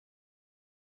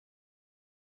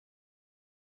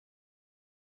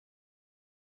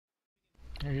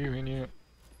Are you in you?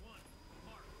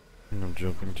 And I'm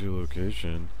jumping to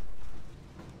location.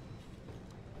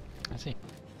 I see.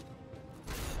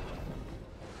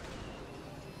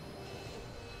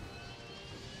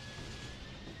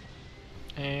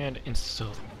 And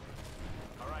install.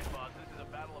 Alright, boss, this is a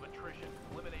battle of attrition.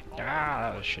 Eliminate all. Ah,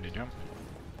 that was a shitty jump.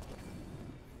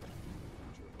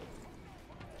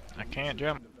 I can't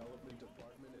jump.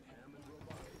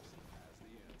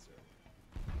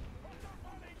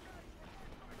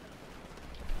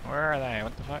 Where are they?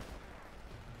 What the fuck?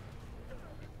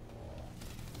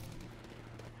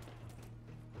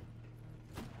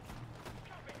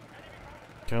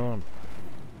 Kill him.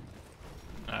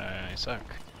 I suck.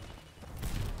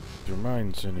 Your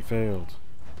mines and he failed.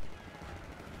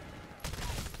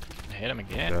 I hit him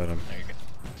again. Got him. There you go.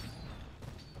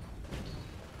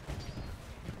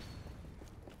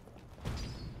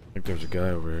 I think there's a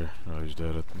guy over here. Oh, he's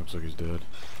dead. It looks like he's dead.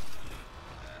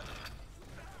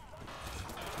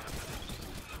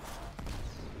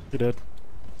 He dead.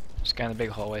 Just kind of the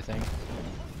big hallway thing.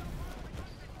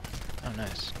 Oh,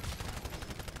 nice.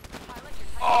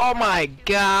 Oh my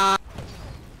god!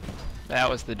 That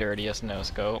was the dirtiest no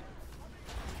scope.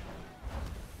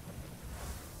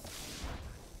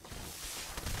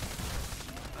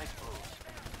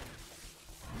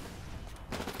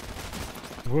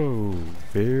 Whoa,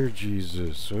 Bear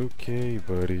Jesus. Okay,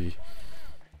 buddy.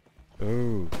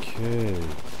 Okay.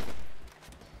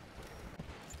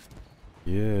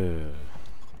 Yeah.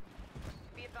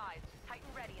 Be advised, Titan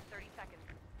ready in 30 seconds.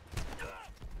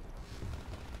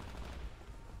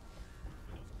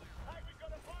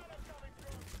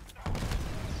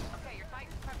 Okay, your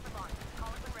Titan's prepped for launch. Call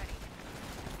it when ready.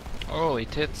 Holy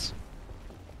tits.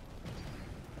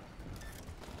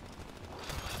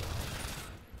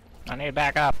 I need to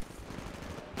back up.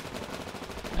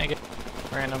 Make it.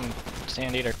 Random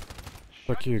sand eater.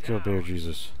 Fuck you, kill Bear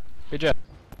Jesus. Good job.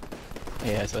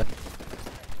 Yeah, so. We're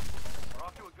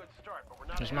off to a good start, but we're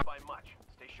not There's ahead by much.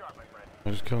 Stay sharp, my friend.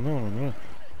 I just killed no one, yeah.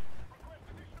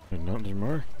 There's nothing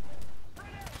more.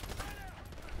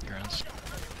 Grunts.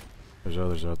 There's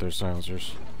others out there,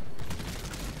 silencers.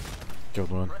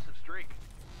 Killed one. Impressive streak.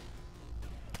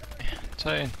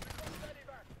 Titan.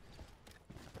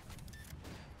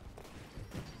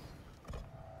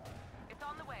 It's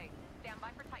on the way. Stand by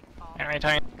for Titanfall. Enemy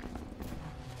Titan.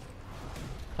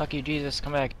 Fuck you, Jesus.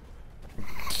 Come back.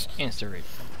 Insta rape.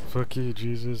 Fuck you,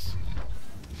 Jesus.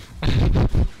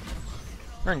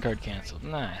 Burn card cancelled.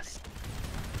 Nice.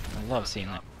 I love seeing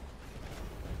that.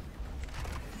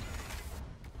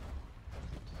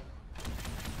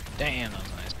 Damn, that was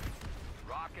nice.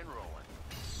 Rock and rolling.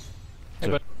 Hey,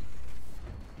 bud.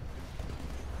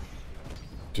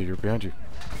 So you're behind you.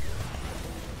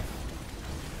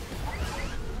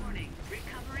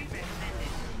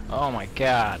 Oh my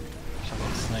god.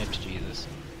 Fucking snipes, Jesus.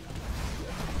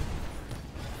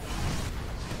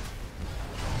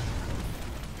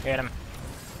 Hit him.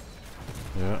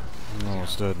 Yeah, I'm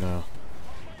almost dead now.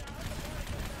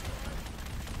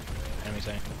 Enemy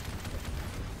Titan.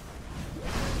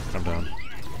 I'm down.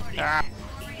 Ah.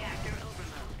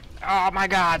 Oh my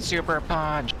god, super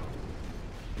punch!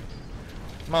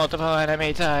 Multiple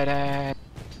enemy Titan!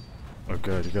 Oh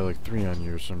god, you got like 3 on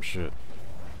you or some shit.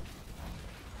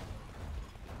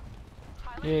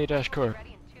 Yay, dash core.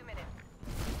 Ready in 2 minutes.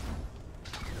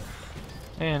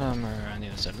 And I'm on the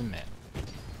other side of the map.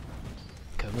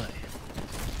 Goodbye.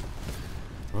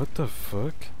 What the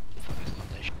fuck? Fucking love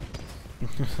that shit.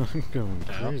 I'm going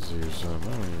Yeah. crazy or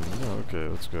something. I don't even know. Okay,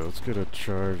 let's go. Let's get a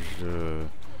charged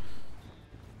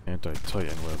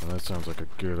anti-Titan weapon. That sounds like a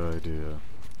good idea.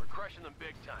 We're crushing them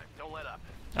big time. Don't let up.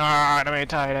 Ah, enemy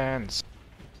Titans!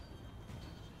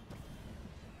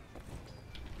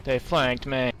 They flanked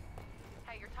me.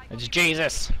 Hey, your Titan It's will be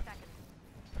Jesus! 30 seconds.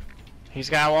 He's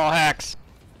got wall hacks!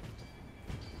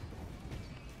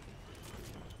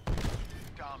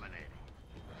 Dominating.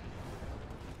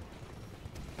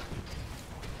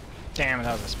 Damn it,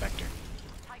 that was a Spectre.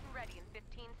 Titan ready in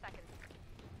 15 seconds.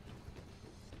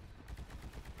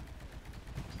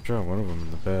 Shot one of them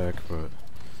in the back, but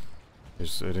I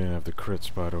didn't have the crit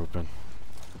spot open.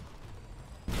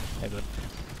 Hey, bud.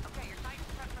 Okay, your Titan's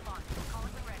prepped for launch. Call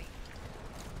it when ready.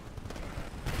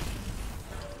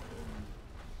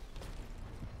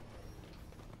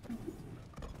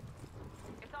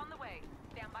 It's on the way.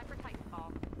 Stand by for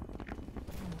Titanfall.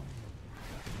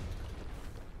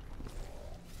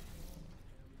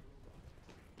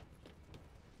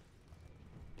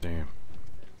 Damn.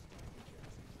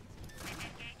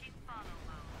 Engaging follow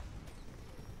mode.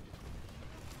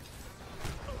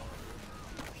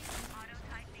 Auto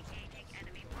Titan engaging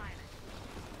enemy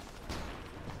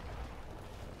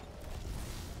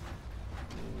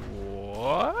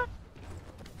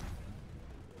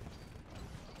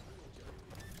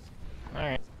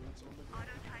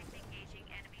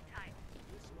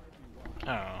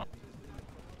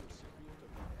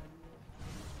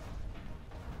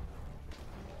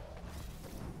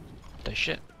the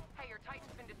shit? Hey, your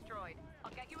Titan's been destroyed.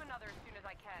 I'll get you another as soon as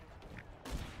I can.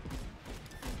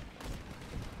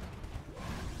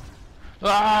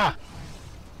 Ah!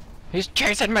 He's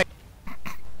chasing me!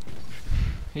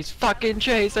 He's fucking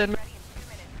chasing me! Ready in 2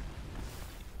 minutes.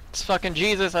 It's fucking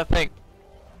Jesus, I think.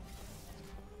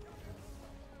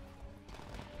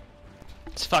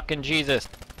 It's fucking Jesus.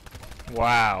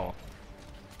 Wow.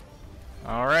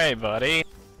 Alright, buddy.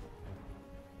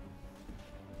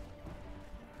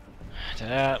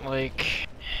 That, like,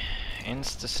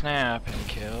 insta-snap and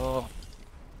kill.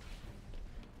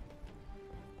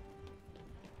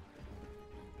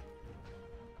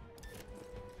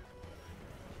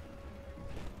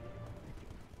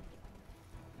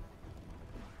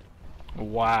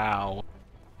 Wow.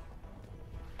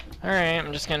 Alright,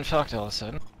 I'm just getting fucked all of a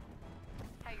sudden.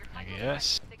 Hey, your I Titan's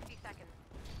guess. ready in 60 seconds.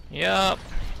 Yup.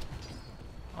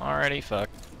 Already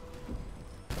fucked.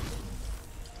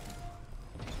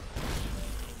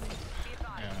 Be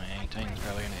advised. Yeah, my Titan's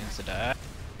probably gonna insta-die.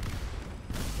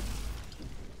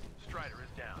 Strider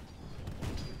is down.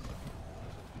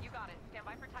 You got it. Stand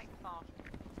by for Titanfall.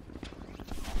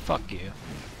 Fuck you.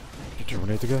 You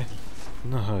terminate the guy?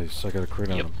 Nice. I got a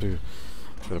crit on Yep. him too.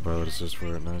 Got a pilot assist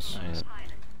for it. Nice. Nice.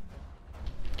 Alright.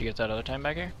 Did you get that other time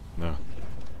back here? No.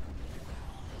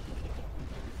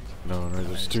 No,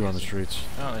 there's two on the streets.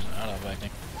 Oh, there's an auto back there.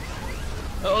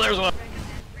 Oh, there's one!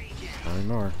 Not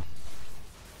anymore.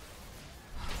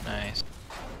 Nice.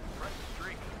 Press the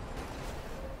streak.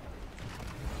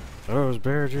 Oh, it's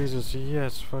Bear Jesus.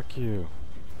 Yes, fuck you.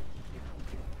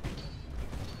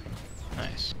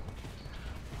 Nice.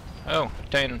 Oh,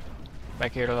 Titan.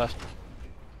 Back here to the left.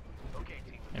 Okay,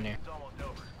 team. In here. It's almost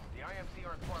over. The IMC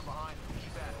aren't far behind.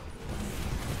 Keep at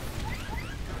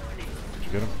it. Did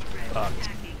you get him? Fuck.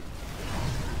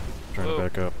 Trying Whoa. to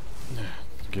back up.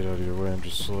 Get out of your way. I'm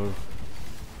just slow.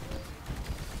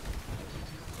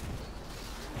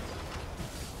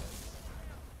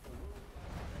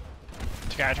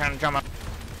 This guy trying to jump up.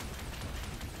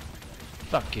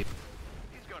 Fuck you.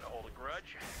 He's gonna hold a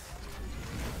grudge.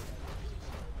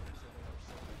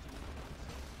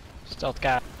 Stealth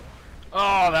guy.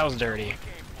 Oh, that was dirty. Came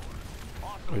for.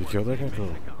 Awesome Oh, you work, killed that guy? team.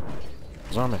 Cool.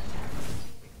 He's on me.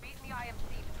 We've beaten the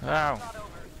IMC. Ow. It's not over.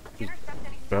 He's Intercept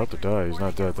any about to stragglers die. He's before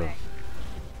not they dead get though. away.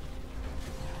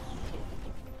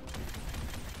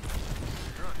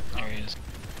 There he is.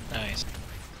 Nice.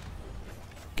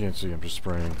 Can't see him. Just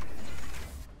spraying.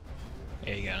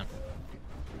 Yeah, you got him.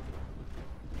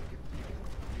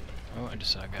 Oh, I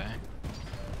just saw a guy.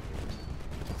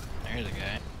 There's a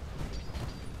guy.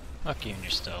 Fuck you and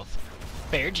your stealth.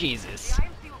 Bear Jesus. The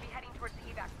IMC will be heading towards the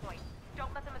evac point.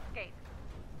 Don't let them escape.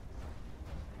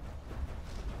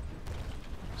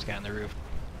 This guy on the roof.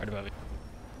 Right above it.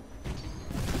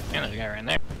 And there's a guy right in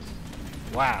there.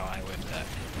 Wow, I whipped that.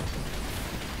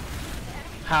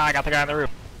 Ha, I got the guy on the roof.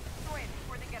 Destroy it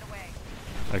before they get away.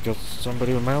 I killed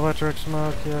somebody with my electric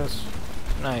smoke. Yes.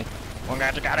 Nice. One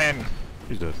guy just got in.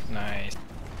 He's dead. Nice.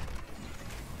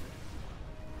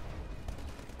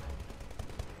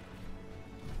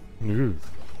 Ooh.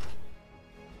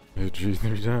 Hit G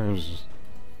 3 times.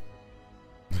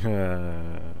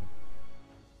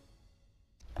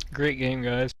 Great game,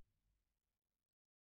 guys.